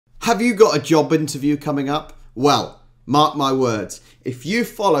Have you got a job interview coming up? Well, mark my words, if you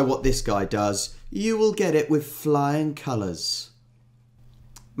follow what this guy does, you will get it with flying colours.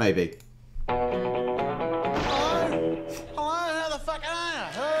 Maybe. Hello? How the fuck are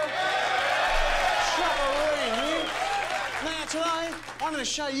you? Chopper Reid here. Now today, I'm going to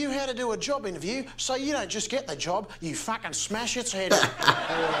show you how to do a job interview so you don't just get the job, you fucking smash its head.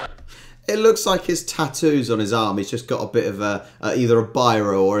 It looks like his tattoos on his arm. He's just got a bit of either a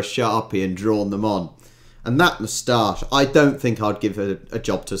biro or a Sharpie and drawn them on. And that moustache, I don't think I'd give a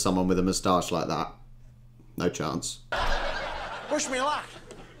job to someone with a moustache like that. No chance. Wish me luck.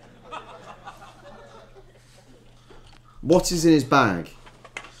 What is in his bag?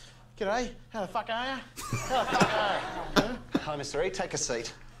 G'day, how the fuck are you? How the fuck are you? Hi, Mr. Reid, take a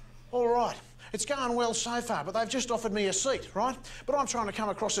seat. All right. It's going well so far, but they've just offered me a seat, right? But I'm trying to come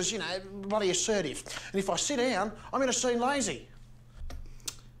across as, you know, bloody assertive. And if I sit down, I'm going to seem lazy.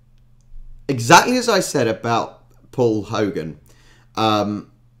 Exactly as I said about Paul Hogan.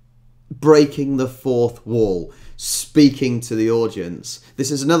 Breaking the fourth wall. Speaking to the audience. This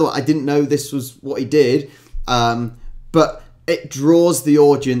is another one. I didn't know this was what he did. But it draws the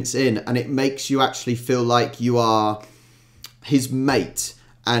audience in and it makes you actually feel like you are his mate.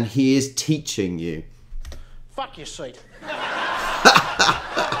 And he is teaching you. Fuck your seat. Okay.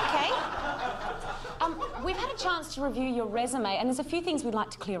 We've had a chance to review your resume and there's a few things we'd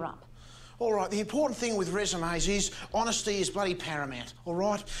like to clear up. All right, the important thing with resumes is honesty is bloody paramount, all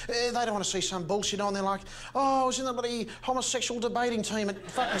right? They don't want to see some bullshit on there like, oh, I was in the bloody homosexual debating team at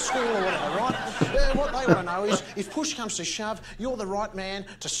fucking school or whatever, right? What they want to know is, if push comes to shove, you're the right man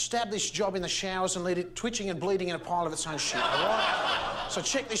to stab this job in the showers and leave it twitching and bleeding in a pile of its own shit, all right? So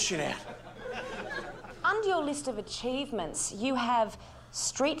check this shit out. Under your list of achievements, you have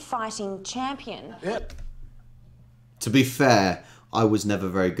street fighting champion. Yep. To be fair, I was never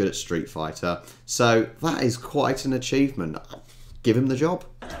very good at Street Fighter, so that is quite an achievement. Give him the job.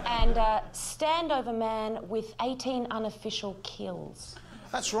 And standover man with 18 unofficial kills.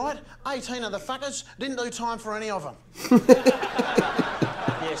 That's right, 18 of the fuckers didn't do time for any of them.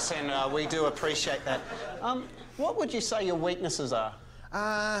 Yes, and we do appreciate that. What would you say your weaknesses are?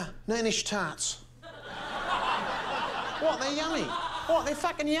 Neenish tarts. What, they're yummy. What, they're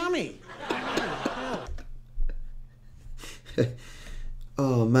fucking yummy.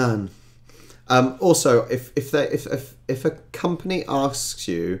 Oh man. Also, if a company asks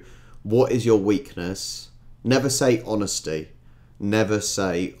you what is your weakness, never say honesty. Never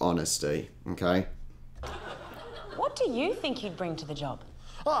say honesty. Okay. What do you think you'd bring to the job?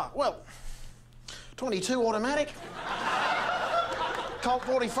 Oh, well, 22 automatic, Colt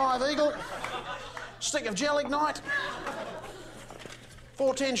 45 Eagle, stick of gel ignite,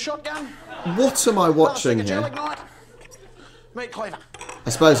 410 shotgun. What am I watching stick of here? gel ignite, meat cleaver. I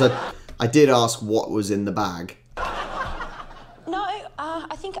suppose I did ask what was in the bag. No,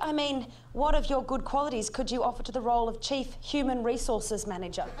 I think I mean, what of your good qualities could you offer to the role of Chief Human Resources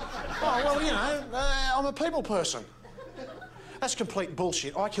Manager? Oh, well, you know, I'm a people person. That's complete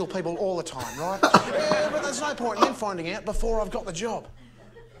bullshit. I kill people all the time, right? But there's no point in them finding out before I've got the job.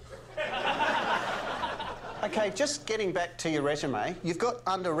 Okay, just getting back to your resume, you've got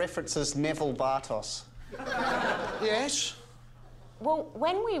under references Neville Bartos. Yes? Well,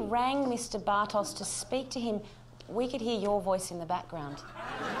 when we rang Mr. Bartos to speak to him, we could hear your voice in the background.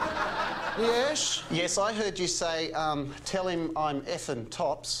 Yes? Yes, I heard you say, tell him I'm effing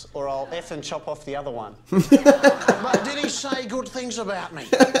tops or I'll effing chop off the other one. But did he say good things about me?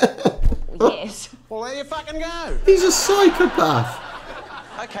 Yes. Well, there you fucking go. He's a psychopath.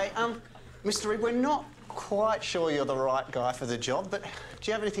 Okay, Mr. Reid, we're not quite sure you're the right guy for the job, but do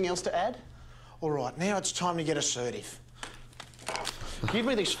you have anything else to add? All right, now it's time to get assertive. Give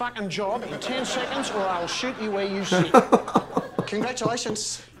me this fucking job in 10 seconds or I'll shoot you where you sit.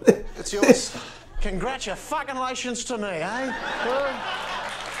 Congratulations. It's yours. Congratulations to me, eh?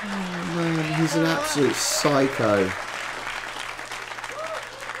 Oh man, he's an absolute psycho.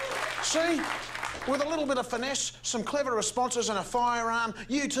 See? With a little bit of finesse, some clever responses and a firearm,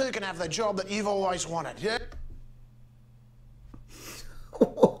 you too can have the job that you've always wanted, yeah?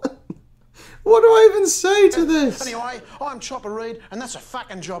 What do I even say to this? Anyway, I'm Chopper Reid, and that's a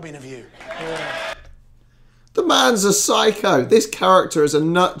fucking job interview. Yeah. The man's a psycho. This character is a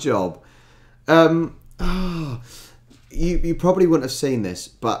nut job. You probably wouldn't have seen this,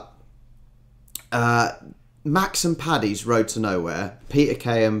 but Max and Paddy's Road to Nowhere, Peter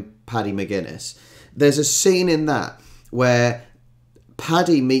Kay and Paddy McGuinness, there's a scene in that where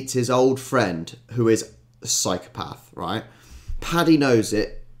Paddy meets his old friend who is a psychopath, right? Paddy knows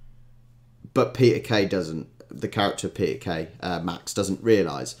it, but Peter Kay doesn't. the character Peter Kay, Max, doesn't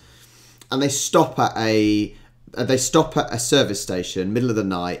realise. And they stop at a service station, middle of the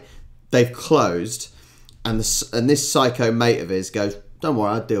night. They've closed, and this psycho mate of his goes, "Don't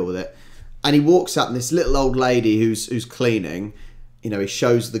worry, I'll deal with it." And he walks up, and this little old lady who's cleaning, you know, he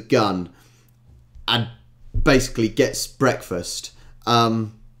shows the gun, and basically gets breakfast.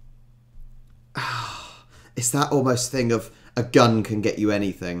 It's that almost thing of a gun can get you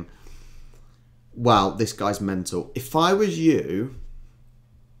anything. Wow, this guy's mental. If I was you,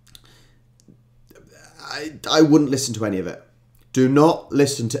 I wouldn't listen to any of it. Do not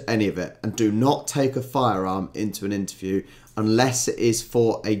listen to any of it, and do not take a firearm into an interview unless it is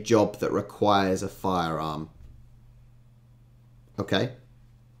for a job that requires a firearm. Okay?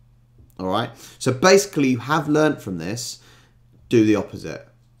 Alright? So basically you have learnt from this, do the opposite.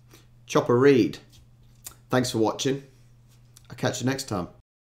 Chopper Reid, thanks for watching. I'll catch you next time.